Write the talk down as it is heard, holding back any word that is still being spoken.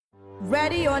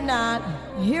Ready or not,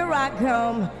 here I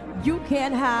come. You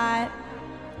can't hide.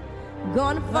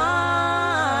 Gonna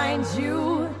find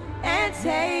you and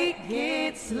take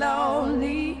it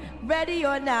slowly. Ready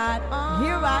or not,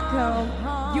 here I come.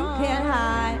 You can't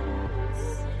hide.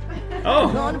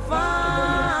 Gonna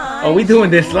find we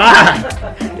doing this live.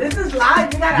 This is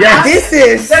live. You gotta yes. This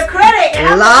is the critic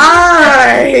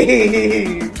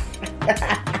live.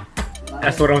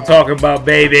 That's what I'm talking about,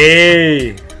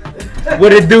 baby.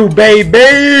 What it do,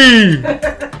 baby? Oh,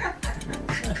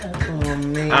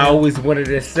 man. I always wanted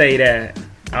to say that.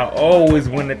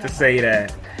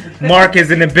 Mark is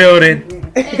in the building.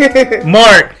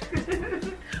 Mark,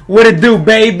 what it do,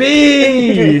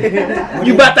 baby?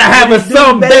 You about to have a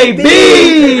son,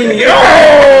 baby.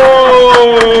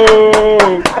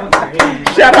 Oh!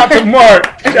 Shout out to Mark.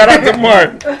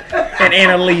 And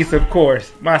Annalise, of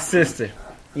course, my sister.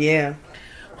 Yeah.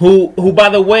 Who by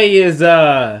the way is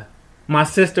my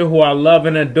sister who I love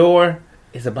and adore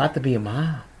is about to be a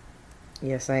mom.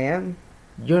 Yes, I am.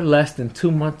 You're less than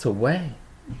 2 months away.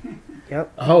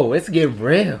 Yep. Oh, it's getting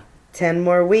real. 10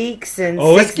 more weeks and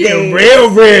 6 it's getting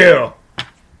days. real.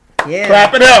 Yeah.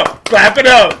 Clap it up.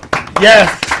 Yes.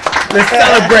 Let's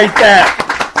celebrate that.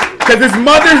 Because it's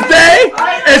Mother's Day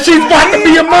and she's about to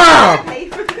be a mom.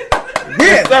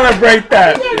 Yeah. Let's celebrate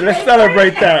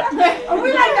that. Are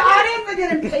we like the audience that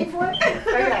didn't pay for it?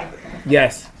 Okay.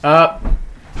 Yes.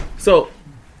 So,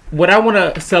 what I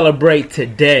want to celebrate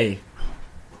today,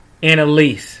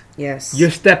 Annalise, Yes.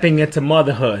 you're stepping into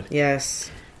motherhood.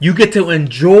 Yes. You get to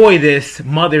enjoy this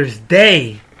Mother's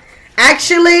Day.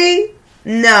 Actually,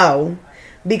 no.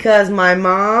 Because my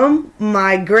mom,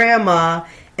 my grandma,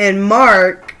 and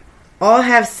Mark all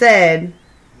have said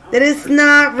that it's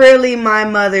not really my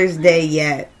Mother's Day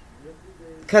yet.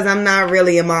 Because I'm not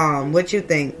really a mom. What you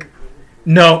think?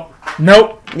 Nope.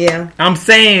 Yeah. I'm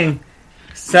saying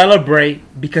celebrate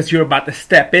because you're about to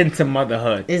step into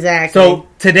motherhood. Exactly. So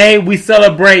today we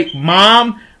celebrate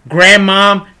mom,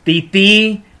 grandmom,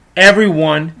 titi,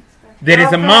 everyone that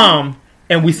is a mom,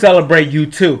 and we celebrate you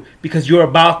too because you're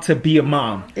about to be a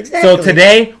mom. Exactly. So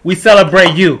today we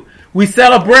celebrate you. We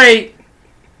celebrate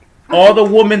all the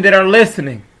women that are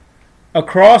listening.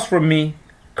 Across from me,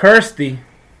 Kirsty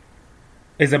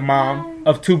is a mom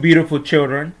of 2 beautiful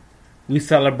children. We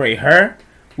celebrate her.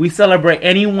 We celebrate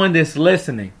anyone that's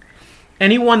listening.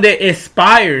 Anyone that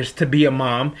aspires to be a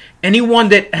mom. Anyone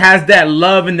that has that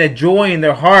love and that joy in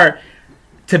their heart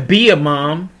to be a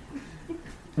mom.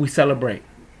 We celebrate.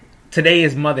 Today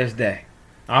is Mother's Day.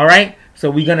 All right? So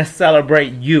we're going to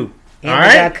celebrate you. And all we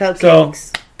right? got cupcakes.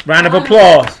 So, round of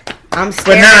applause. I'm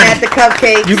staring Banana. at the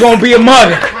cupcakes. You're going to be a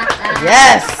mother.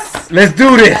 Yes. Let's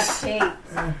do this.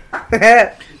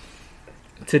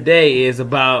 Today is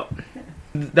about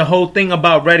the whole thing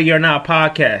about Ready or Not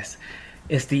podcast.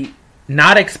 It's the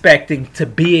not expecting to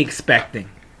be expecting.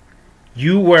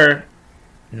 You were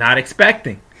not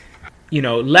expecting.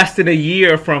 Less than a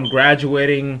year from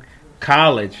graduating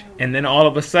college. And then all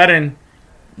of a sudden,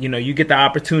 you get the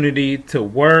opportunity to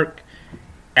work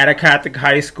at a Catholic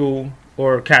high school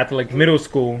or Catholic middle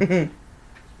school.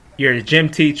 You're a gym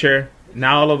teacher.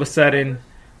 Now all of a sudden,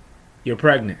 you're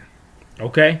pregnant.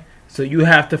 Okay? So you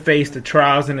have to face the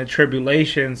trials and the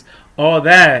tribulations, all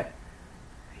that.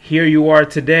 Here you are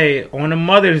today on a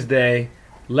Mother's Day,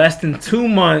 less than 2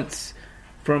 months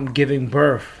from giving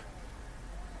birth.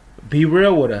 Be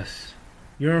real with us.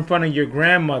 You're in front of your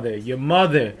grandmother, your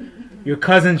mother, your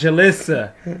cousin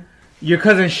Jalissa, your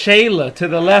cousin Shayla to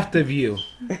the left of you.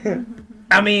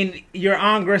 I mean, your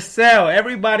Aunt Griselle,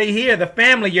 everybody here, the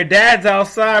family, your dad's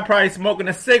outside probably smoking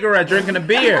a cigarette, drinking a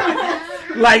beer.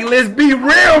 Like, let's be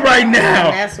real right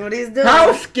now. That's what he's doing.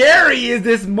 How scary is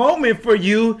this moment for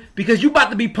you? Because you about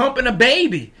to be pumping a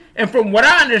baby. And from what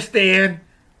I understand,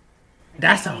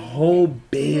 that's a whole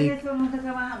big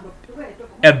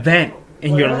event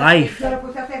in your life.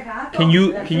 Can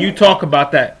you talk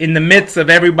about that? In the midst of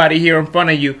everybody here in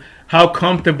front of you, how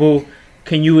comfortable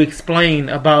can you explain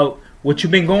about what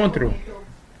you've been going through?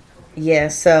 Yeah,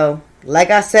 so like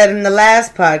I said in the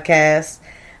last podcast,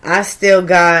 I still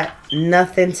got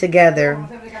nothing together.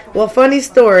 Well, funny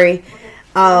story.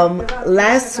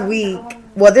 This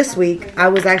week, I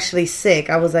was actually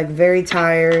sick. I was like very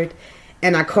tired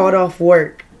and I called off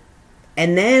work.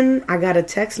 And then I got a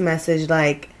text message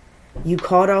like, you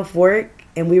called off work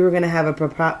and we were going to have a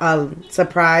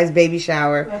surprise baby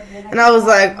shower. And I was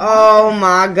like, oh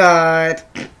my God.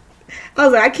 I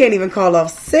was like, I can't even call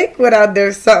off sick without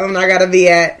there's something I got to be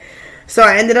at. So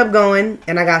I ended up going,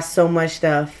 and I got so much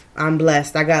stuff. I'm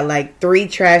blessed. I got like 3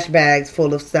 trash bags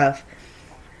full of stuff.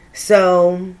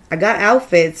 So I got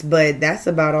outfits, but that's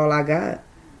about all I got.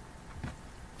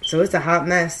 So it's a hot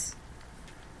mess.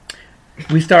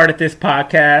 We started this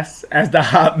podcast as the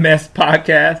Hot Mess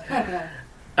Podcast.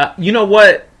 You know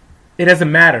what? It doesn't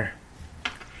matter.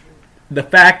 The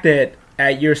fact that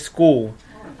at your school,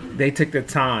 they took the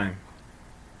time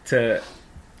to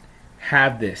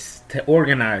have this, to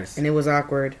organize. And it was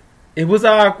awkward. It was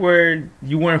awkward.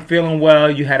 You weren't feeling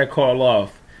well. You had to call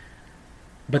off.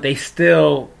 But they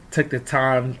still took the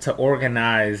time to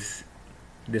organize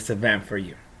this event for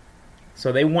you.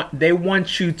 So they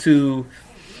want you to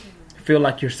feel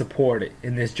like you're supported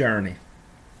in this journey.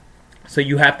 So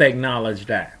you have to acknowledge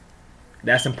that.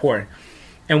 That's important.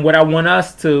 And what I want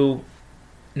us to,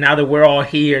 now that we're all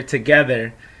here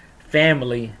together,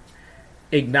 family,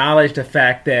 acknowledge the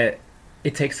fact that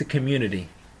it takes a community.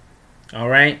 All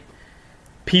right?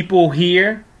 People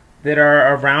here that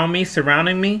are around me,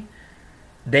 surrounding me,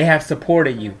 they have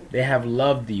supported you. They have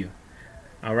loved you.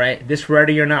 All right? This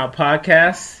Ready or Not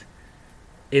podcast,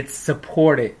 it's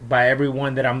supported by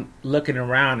everyone that I'm looking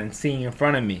around and seeing in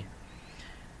front of me.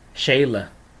 Shayla,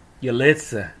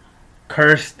 Yalitza,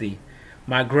 Kirsty,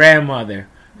 my grandmother,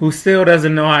 who still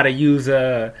doesn't know how to use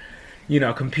a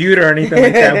computer or anything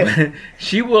like that, but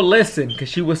she will listen because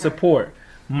she will support.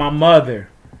 My mother,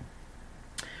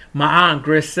 my aunt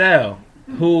Griselle,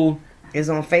 who is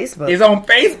on Facebook.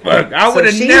 I would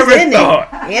have never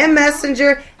thought. And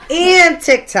Messenger and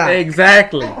TikTok.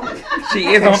 Exactly. She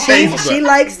is on Facebook. She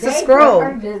likes to scroll.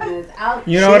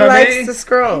 You know what I mean? She likes to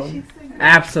scroll.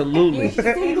 Absolutely.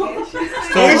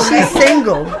 And she's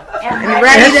single. And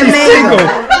ready to mingle.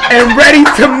 And ready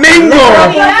to mingle.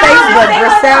 On Facebook,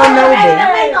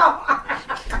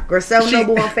 Griselle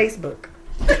Noble on Facebook.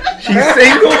 She's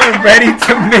single and ready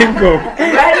to mingle.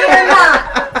 Ready or not?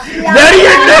 Ready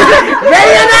or not?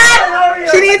 Ready or not?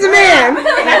 She needs a man.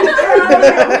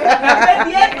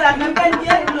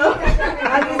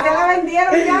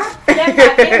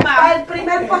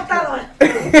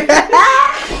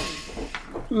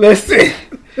 Listen,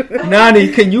 Nani,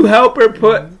 can you help her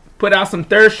put out some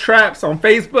thirst traps on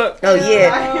Facebook? Oh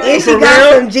yeah, and she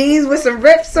got some jeans with some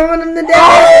rips on them today.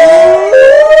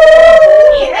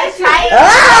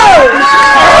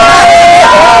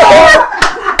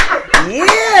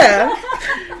 Yeah.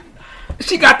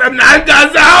 She got the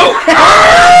nalgas out.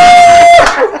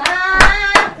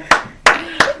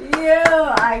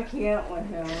 Yeah, I can't with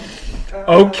him.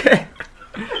 Okay.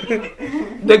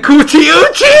 The coochie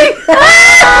oochie.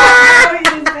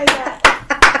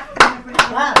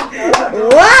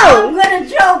 Whoa. I'm gonna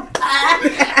choke.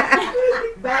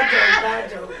 Bad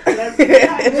joke. Let's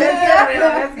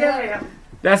get real.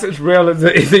 That's as real as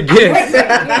it gets.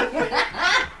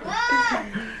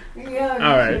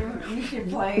 All right. You should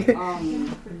play.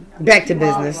 Back to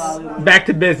business. Back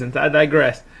to business. I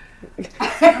digress.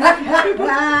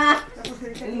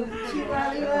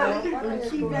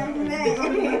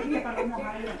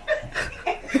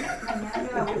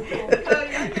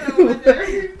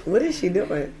 What is she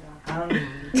doing? You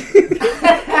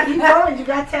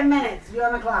got 10 minutes. You're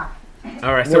on the clock.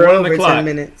 All right, so We're we're on the over clock. 10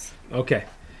 minutes. Okay.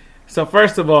 So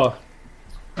first of all,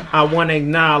 I want to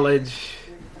acknowledge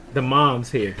the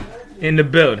moms here in the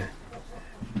building.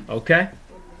 Okay?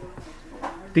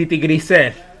 Titi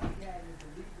Grisel.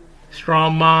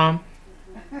 Strong mom.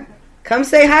 Come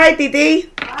say hi, Titi.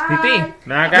 Titi, ven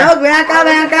acá. No, ven acá.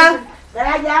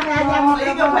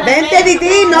 Vente,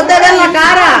 Titi, no te ven la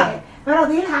cara. Pero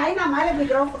dile hi nada más el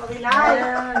micrófono. Dile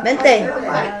hi. Vente.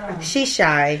 She's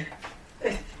shy.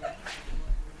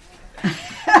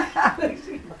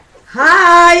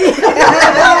 Hi.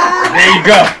 There you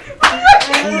go.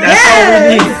 That's all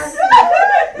we need.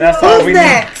 That's all we Who's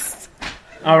next? need.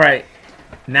 All right.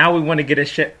 Now we want to get a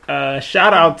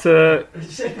shout out to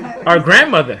our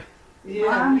grandmother.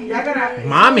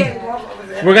 Mommy.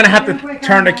 We're going to have to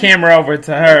turn the camera over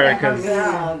to her because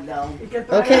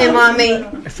Okay, mommy.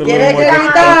 it's a little more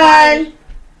difficult. Gritar.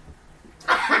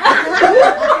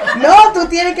 No, tú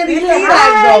tienes que decir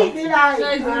algo.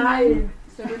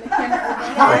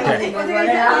 Okay.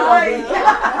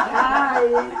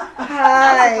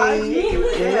 Hi.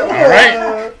 All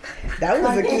right. That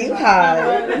was a cute hi.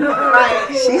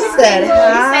 She said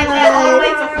All the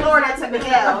way hi. to Florida to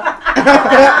Miguel.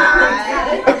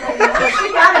 She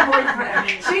got a boyfriend.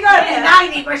 She got to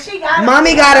 90, but she got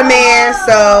Mommy got a man,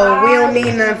 so we don't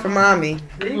need nothing from mommy.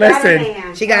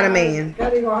 Listen. She got a man.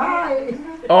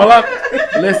 All up.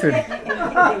 Listen.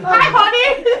 Hi,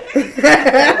 honey.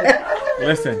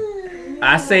 Listen.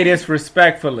 I say this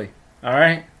respectfully. All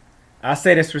right? I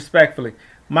say this respectfully.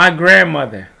 My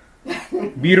grandmother,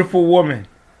 beautiful woman,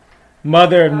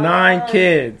 mother of 9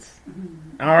 kids.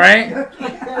 All right?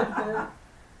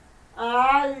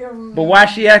 But why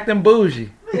she acting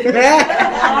bougie?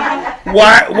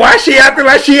 Why she acting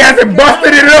like she hasn't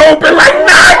busted it open like 9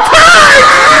 times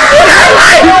in her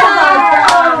life?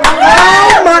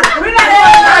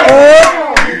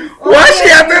 Why she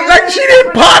acting like she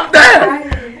didn't pop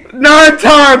that 9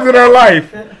 times in her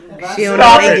life? She don't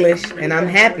know English, and I'm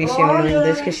happy she don't know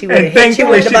English because she would have hit you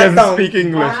with the she doesn't baton. speak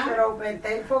English.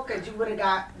 Thankful because you would have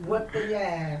got whipped in your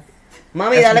ass.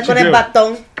 Mami, dale con el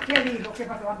batón.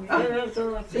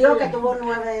 Dijo que tuvo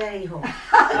 9 hijos.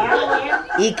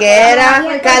 Y que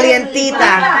era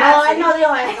calientita. No, él no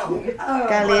dijo eso.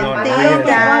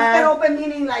 Calientita. Busted open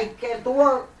meaning like que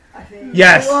tuvo.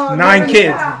 Yes, 9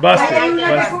 kids busted.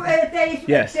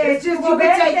 Yes, It's just you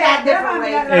can take that different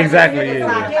way. exactly.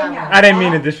 Yeah. I didn't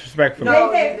mean it disrespectfully.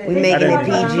 We making it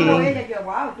PG.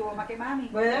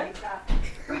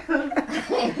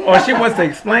 Or she wants to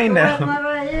explain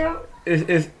now.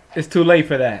 It's too late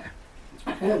for that.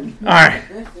 All right.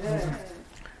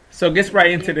 So gets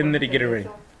right into the nitty-gritty.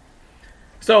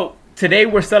 So today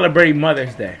we're celebrating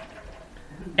Mother's Day,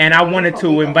 and I wanted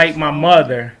to invite my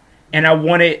mother, and I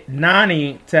wanted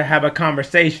Nani to have a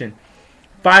conversation.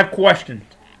 5 questions.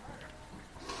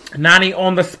 Nani,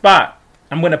 on the spot.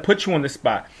 I'm going to put you on the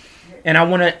spot, and I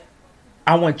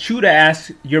want you to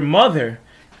ask your mother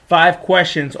 5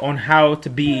 questions on how to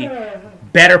be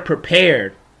better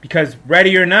prepared. Because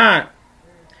ready or not,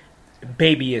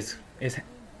 baby is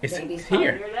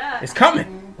here. It's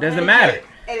coming. Doesn't matter.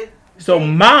 So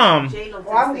mom,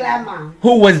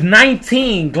 who was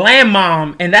 19, Glam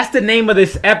Mom, and that's the name of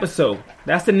this episode.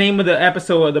 That's the name of the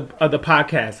episode of the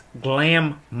podcast,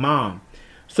 Glam Mom.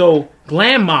 So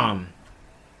Glam Mom,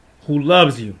 who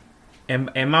loves you, and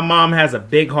my mom has a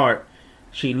big heart.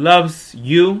 She loves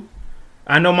you.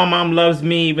 I know my mom loves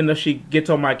me, even though she gets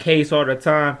on my case all the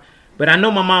time. But I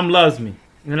know my mom loves me,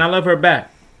 and I love her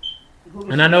back.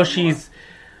 And I know she's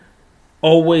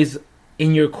always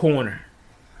in your corner.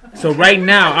 So right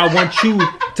now, I want you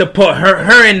to put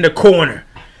her in the corner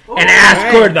and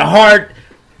ask her the hard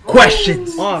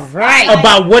questions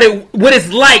about what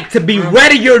it's like to be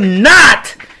ready or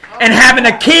not and having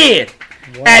a kid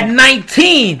at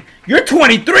 19. You're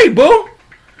 23, boo.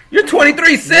 You're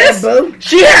 23, sis. Yeah,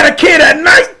 she had a kid at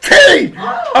 19.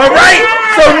 All right?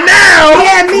 So now,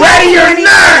 ready or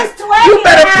not, you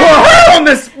better put her on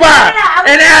the spot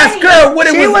and ask her what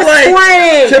it was like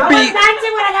 20. to be. I was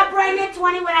 19 when I got pregnant,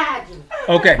 20 when I had you.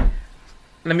 Okay.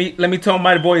 Let me tone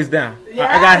my voice down. I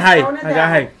got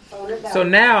hype. So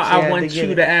now I want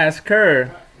you to ask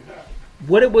her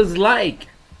what it was like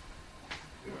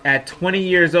at 20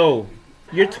 years old.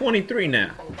 You're 23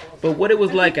 now. But what it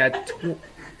was like at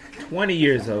 20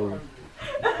 years old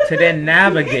to then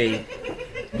navigate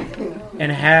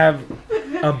and have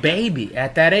a baby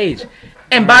at that age.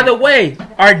 And by the way,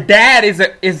 our dad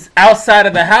is outside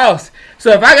of the house.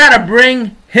 So if I gotta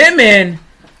bring him in,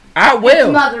 I will.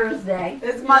 It's Mother's Day.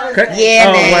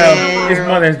 Yeah, well, it's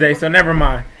Mother's Day, so never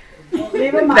mind.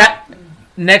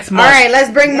 Next month. All right,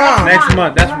 let's bring Mom. Next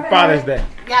month. That's for Father's Day.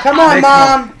 Come on,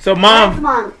 Mom. Month. So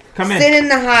Mom, come in. Sit in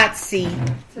the hot seat.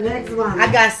 Next month.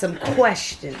 I got some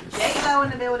questions. J-Lo in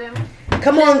the building.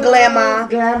 Come on, Glamma.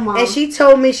 And she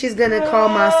told me she's going to call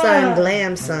my son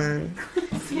Glam Son.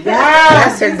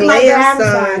 That's her Glam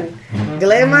Son.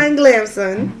 Glamma and Glam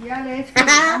Son.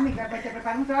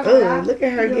 Ooh, look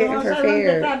at her getting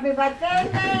prepared.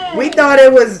 We thought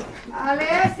it was...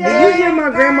 Did you hear my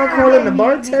grandma calling the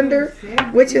bartender,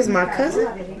 which is my cousin?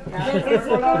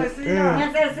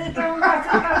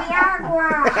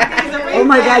 Oh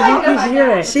my God, you can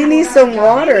hear it. She needs some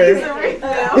water.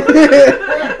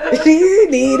 She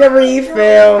need a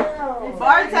refill.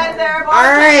 Bartender.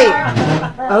 All right.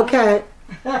 Okay.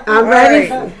 I'm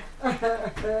ready.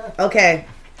 Okay.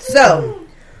 So,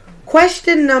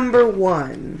 question number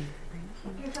 1.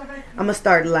 I'm going to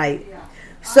start light.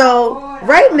 So,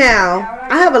 right now,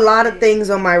 I have a lot of things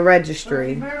on my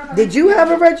registry. Did you have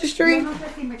a registry?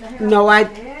 No, I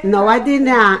did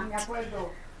not.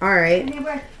 All right.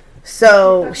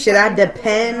 So, should I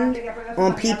depend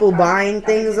on people buying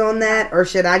things on that, or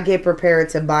should I get prepared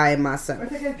to buy it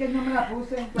myself?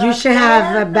 You should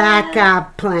have a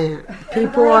backup plan.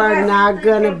 People are not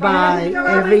going to buy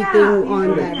everything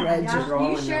on that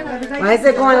registry. Why is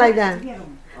it going like that?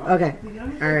 Okay.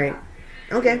 All right.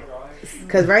 Okay.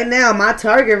 Because right now, my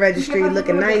Target registry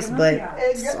looking nice, but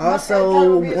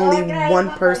also only one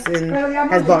person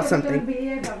has bought something.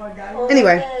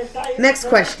 Anyway, next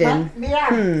question.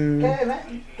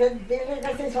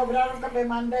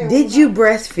 Did you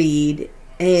breastfeed,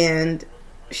 and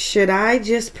should I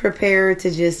just prepare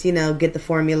to just, get the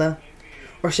formula?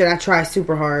 Or should I try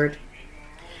super hard?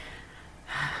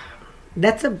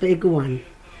 That's a big one.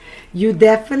 You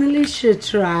definitely should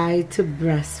try to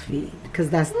breastfeed because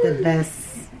that's the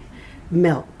best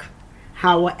milk.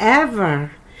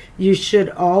 However, you should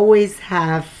always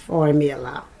have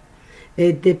formula.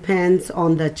 It depends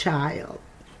on the child.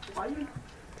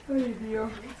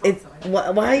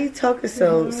 Why are you talking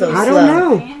so slow? I don't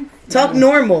know. Talk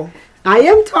normal. I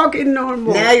am talking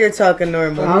normal. Now you're talking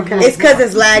normal. Okay. It's because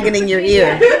it's lagging in your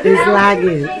ear. It's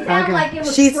lagging. Okay.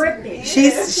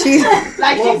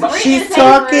 She's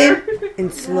talking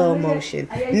in slow motion.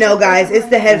 No, guys, it's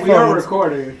the We are headphones.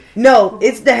 recording. No,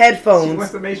 it's the She headphones.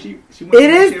 wants to make It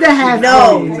is the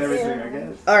headphones. Everything, I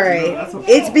guess. All right,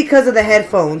 it's because of the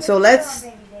headphones. So let's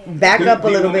back up a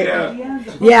little bit.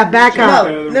 Yeah, back up.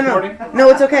 No,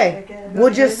 it's okay.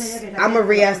 I'm gonna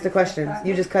re-ask the questions.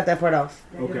 You just cut that part off.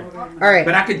 Okay. All right.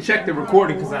 But I can check the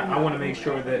recording because I want to make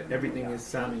sure that everything is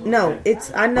sounding No, okay.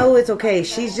 I know it's okay.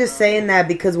 She's just saying that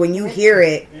because when you hear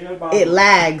it, it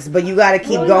lags, but you got to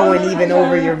keep going even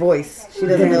over your voice. She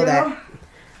doesn't know that.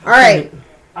 All right.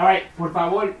 All right, por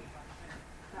favor.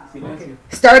 Silencio.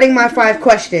 Starting my 5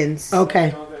 questions.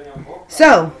 Okay.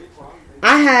 So,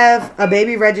 I have a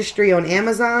baby registry on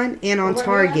Amazon and on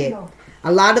Target.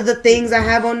 A lot of the things I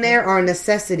have on there are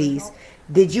necessities.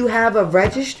 Did you have a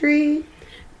registry?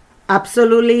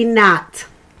 Absolutely not.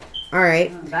 All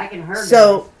right. Back in her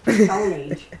So, Stone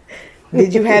Age.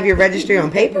 did you have your registry on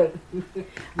paper?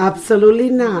 Absolutely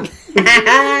not.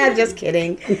 Just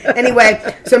kidding. Anyway,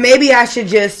 so maybe I should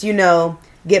just,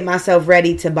 get myself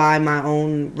ready to buy my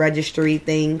own registry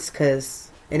things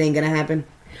because it ain't going to happen.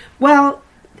 Well,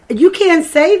 you can't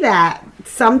say that.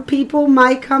 Some people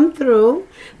might come through,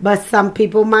 but some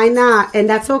people might not, and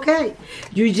that's okay.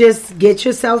 You just get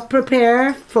yourself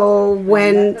prepared for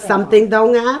when something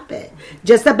don't happen.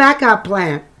 Just a backup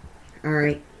plan. All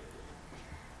right.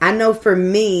 I know for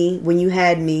me, when you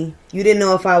had me, you didn't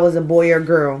know if I was a boy or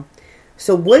girl.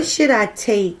 So what should I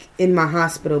take in my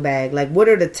hospital bag? Like, what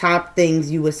are the top things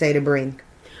you would say to bring?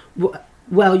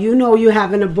 Well, you're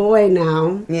having a boy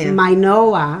now, Yeah. my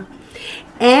Noah.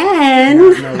 And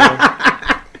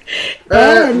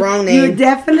Wrong name. you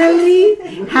definitely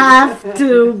have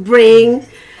to bring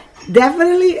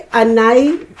a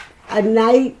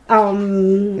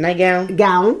Nightgown.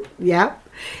 gown, yep,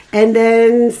 and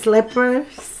then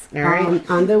slippers, All right.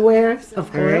 underwears, of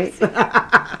All course,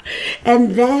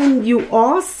 and then you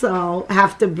also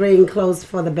have to bring clothes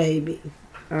for the baby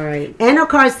All right. and a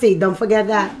car seat. Don't forget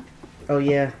that. Oh,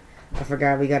 yeah. I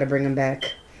forgot we got to bring him back.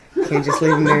 Can't just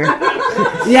leave him there.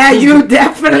 Yeah, you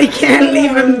definitely can't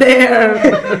leave him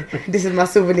there. This is my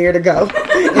souvenir to go.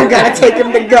 I got to take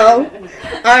him to go.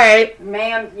 All right.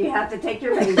 Ma'am, you have to take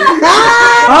your baby.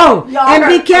 Oh, and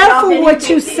be careful y'all what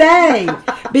you say.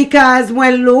 Because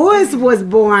when Louis was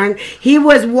born, he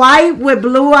was white with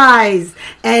blue eyes.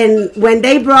 And when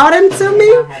they brought him to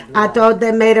me, I thought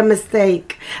they made a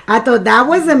mistake. I thought that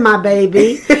wasn't my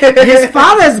baby. His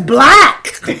father's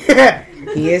black.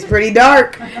 He is pretty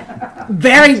dark.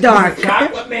 Very dark.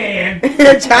 Chocolate man.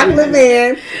 Chocolate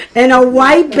man. And a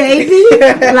white baby?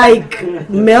 Like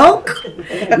milk?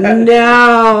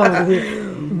 No.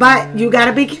 But you got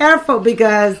to be careful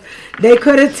because they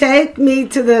could have taken me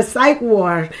to the psych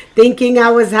ward thinking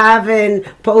I was having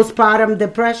postpartum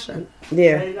depression.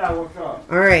 Yeah.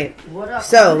 All right.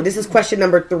 So this is question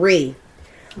number 3.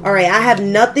 All right. I have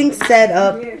nothing set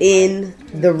up in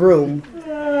the room.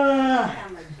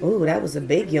 Ooh, that was a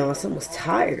big yawn. Someone was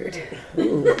tired.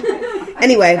 Ooh.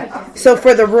 Anyway, so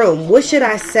for the room, what should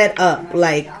I set up?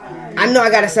 Like, I know I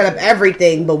got to set up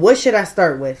everything, but what should I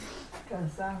start with?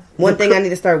 One thing I need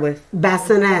to start with.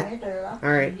 Bassinet.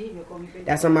 All right.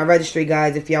 That's on my registry,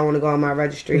 guys. If y'all want to go on my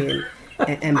registry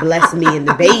and bless me and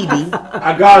the baby,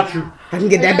 I got you. I can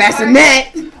get that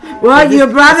bassinet. Well, your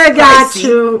brother got spicy.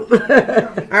 you.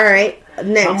 All right.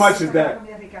 Next. How much is that?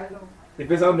 If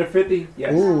it's under 50,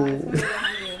 yes. Ooh.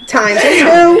 Times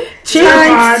 2.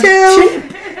 Times 2.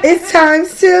 It's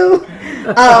times 2.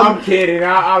 I'm kidding.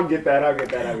 I'll get that.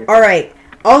 All right.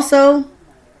 Also,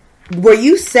 were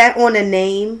you set on a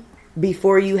name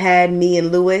before you had me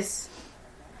and Louis?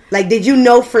 Like, did you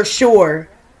know for sure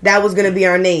that was going to be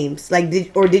our names? Like,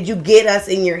 did you get us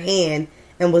in your hand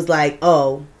and was like,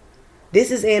 oh,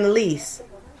 this is Annalise?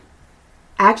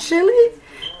 Actually,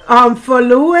 for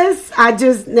Louis, I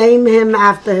just named him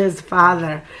after his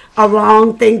father. A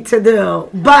wrong thing to do,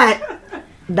 but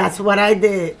that's what I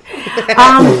did.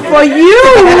 For you,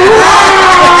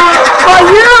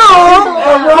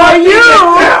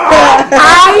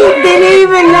 I didn't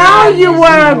even know you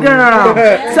were a girl.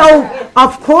 So,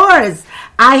 of course,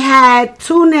 I had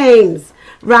 2 names.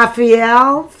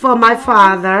 Raphael for my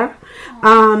father,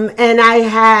 and I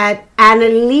had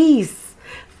Annalise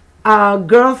a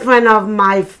girlfriend of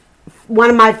one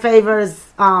of my favorite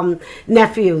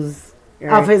nephews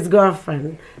of his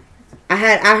girlfriend.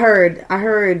 I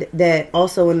heard that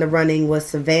also in the running was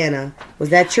Savannah. Was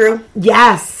that true?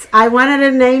 Yes, I wanted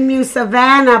to name you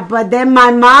Savannah, but then my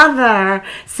mother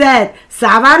said,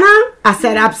 Savannah? I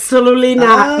said, absolutely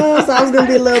not. Oh, so I was going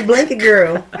to be a little blanket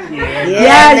girl.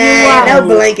 Yeah, you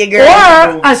no blanket girl.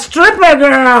 Or a stripper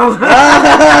girl.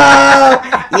 Oh,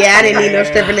 yeah, I didn't need no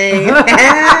stripper name.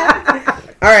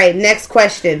 All right, next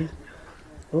question.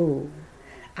 Ooh,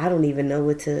 I don't even know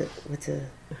what to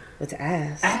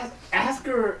ask. Ask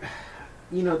her.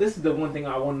 You know, this is the one thing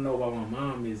I want to know about my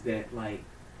mom is that, like,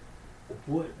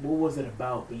 what was it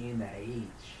about being that age?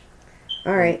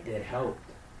 All right, that helped.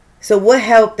 So what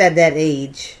helped at that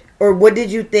age, or what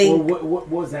did you think? Or what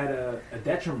was that a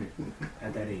detriment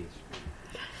at that age?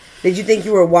 Did you think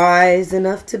you were wise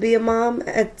enough to be a mom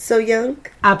at so young?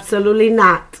 Absolutely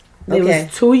not. It Okay.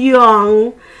 was too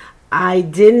young. I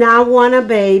did not want a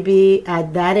baby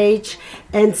at that age,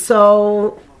 and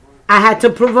so I had to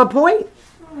prove a point.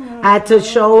 I had to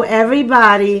show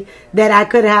everybody that I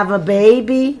could have a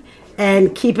baby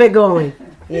and keep it going.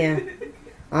 Yeah.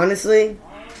 Honestly,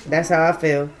 that's how I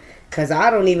feel. Because I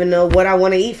don't even know what I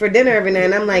want to eat for dinner every night.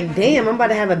 And I'm like, damn, I'm about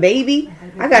to have a baby.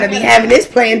 I got to be having this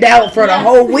planned out for the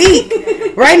whole week.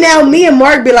 Right now, me and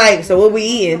Mark be like, so what we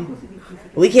eating?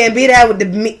 We can't be that with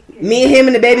me and him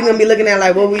and the baby going to be looking at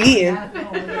like, what we eating?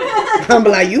 I'm be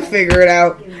like, you figure it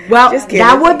out. Well, Just kidding.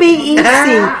 that would be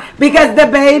easy because the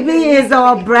baby is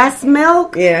all breast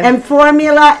milk and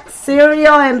formula,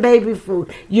 cereal, and baby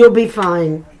food. You'll be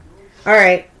fine. All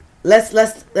right. Let's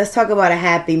talk about a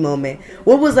happy moment.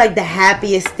 What was like the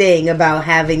happiest thing about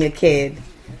having a kid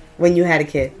when you had a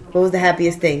kid? What was the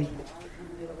happiest thing?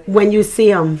 When you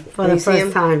see them for When the you see first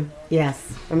 'em? time.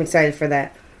 Yes. I'm excited for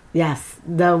that. Yes.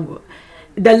 The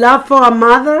love for a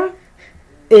mother,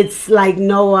 it's like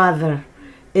no other.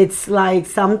 It's like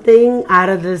something out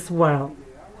of this world.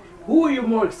 Who are you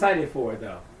more excited for,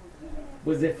 though?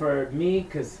 Was it for me?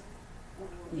 Because,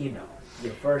 you know,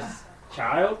 your first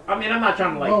child? I mean, I'm not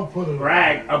trying to, like,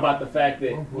 brag about the fact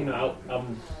that, you know,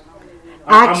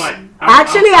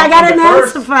 Actually, I got an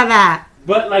answer for that.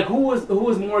 But, like, who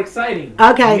was more exciting?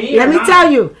 Okay, let me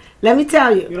tell you.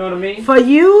 You know what I mean? For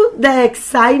you, the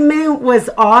excitement was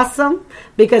awesome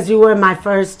because you were my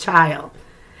first child.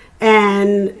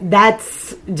 And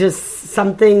that's just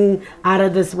something out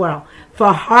of this world.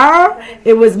 For her,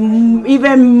 it was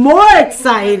even more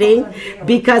exciting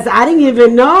because I didn't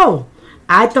even know.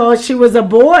 I thought she was a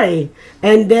boy.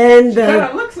 And then She kind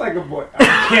of looks like a boy.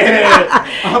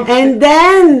 and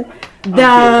then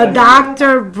the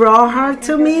doctor brought her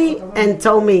to me and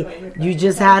told me, you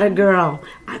just had a girl.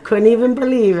 I couldn't even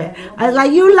believe it. I was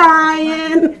like, you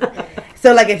lying.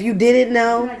 So, like, if you didn't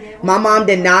know, my mom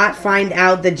did not find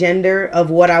out the gender of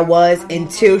what I was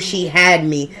until she had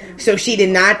me. So she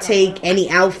did not take any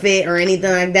outfit or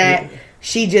anything like that.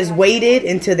 She just waited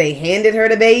until they handed her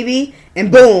the baby,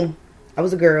 and boom, I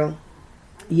was a girl.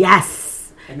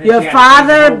 Yes. Your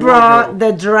father brought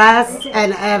the dress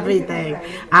and everything.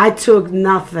 I took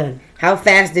nothing. How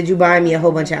fast did you buy me a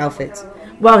whole bunch of outfits?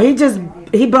 Well, he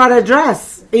brought a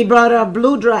dress. He brought a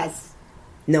blue dress.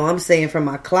 No, I'm saying from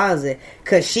my closet.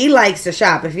 Because she likes to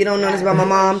shop. If you don't know this about my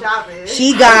mom,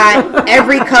 she got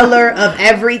every color of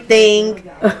everything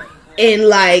in,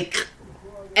 like,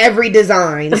 every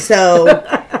design. So,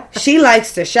 she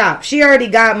likes to shop. She already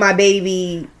got my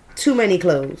baby too many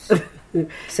clothes.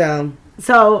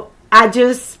 So, I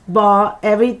just bought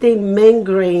everything mint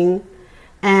green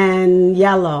and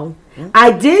yellow.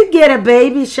 I did get a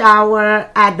baby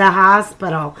shower at the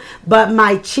hospital, but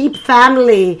my cheap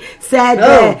family said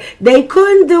that they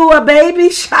couldn't do a baby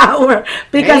shower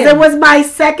because it was my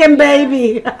second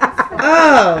baby.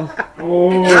 I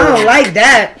don't like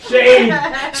that. Shame.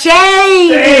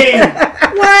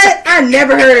 What? I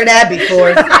never heard of that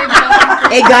before.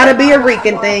 It gotta be a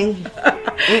Rican thing.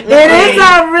 It is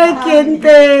a Rican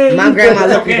thing. My grandma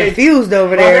looking confused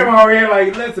over there. My grandma over here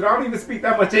like, listen, I don't even speak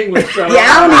that much English. So Yeah,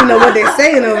 I don't even know what they're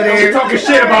saying over They're there. talking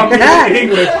shit about me in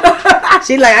English.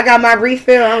 She like, I got my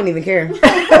refill. I don't even care.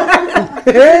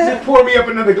 Just pour me up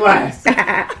another glass.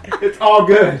 It's all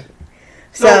good.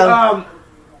 So,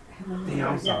 damn,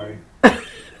 I'm sorry.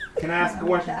 Can I ask a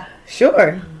question?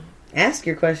 Sure. Ask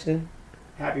your question.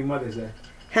 Happy Mother's Day.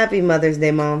 Happy Mother's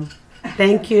Day, Mom.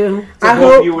 Thank you. I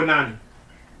both hope you and Nani.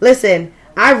 Listen,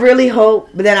 I really hope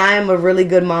that I am a really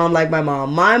good mom like my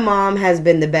mom. My mom has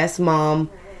been the best mom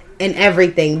in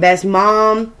everything. Best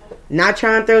mom. Not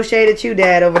trying to throw shade at you,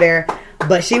 Dad, over there.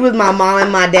 But she was my mom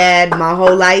and my dad my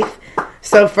whole life.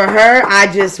 So for her,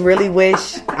 I just really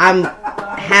wish I'm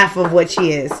half of what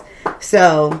she is.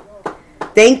 So,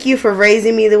 thank you for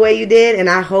raising me the way you did, and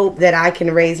I hope that I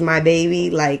can raise my baby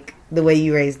like the way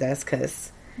you raised us,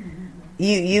 because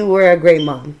you were a great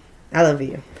mom. I love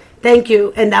you. Thank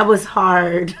you. And that was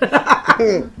hard.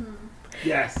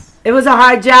 Yes. It was a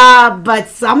hard job, but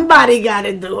somebody got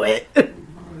to do it.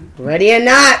 Ready or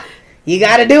not, you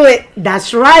got to do it.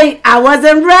 That's right. I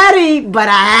wasn't ready, but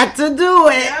I had to do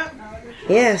it.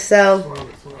 Yeah, so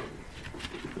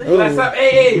What's up?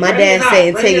 Hey, my ready or dad not?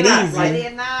 saying Ready take or it not? easy.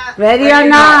 Like, Ready or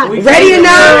not? Ready or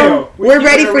not, We we're keep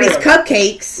ready it for these real.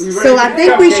 cupcakes. We ready So for I these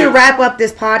think we should cupcakes. wrap up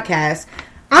this podcast.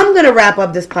 I'm going to wrap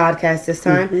up this podcast this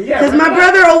time. Yeah, Because my wrap it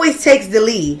up. brother always takes the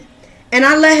lead. And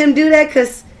I let him do that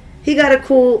because he got a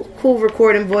cool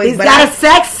recording voice. He's but got a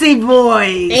sexy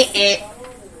voice.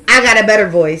 I got a better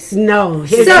voice. No,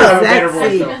 So- he's Better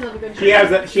voice, sexy.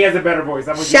 though. She has a better voice.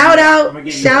 I'm gonna give Shout you that. I'm gonna out, give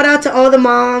you shout out to all the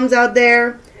moms out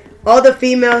there, all the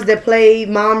females that play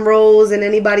mom roles in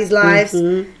anybody's lives.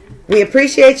 We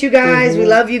appreciate you guys. We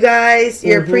love you guys.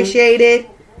 You're appreciated.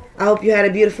 I hope you had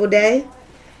a beautiful day.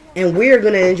 And we're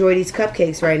going to enjoy these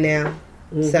cupcakes right now.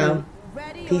 So,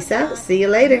 peace out. See you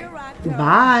later.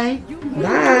 Bye.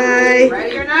 Bye.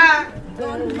 Ready or not?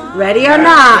 Ready or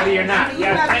not? Ready or not?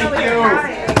 Yes, thank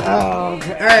you. All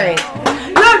right.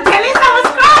 Look, Dennis, I was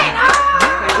crying.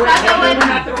 Ah! We're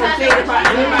not the shade about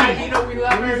anybody. You know,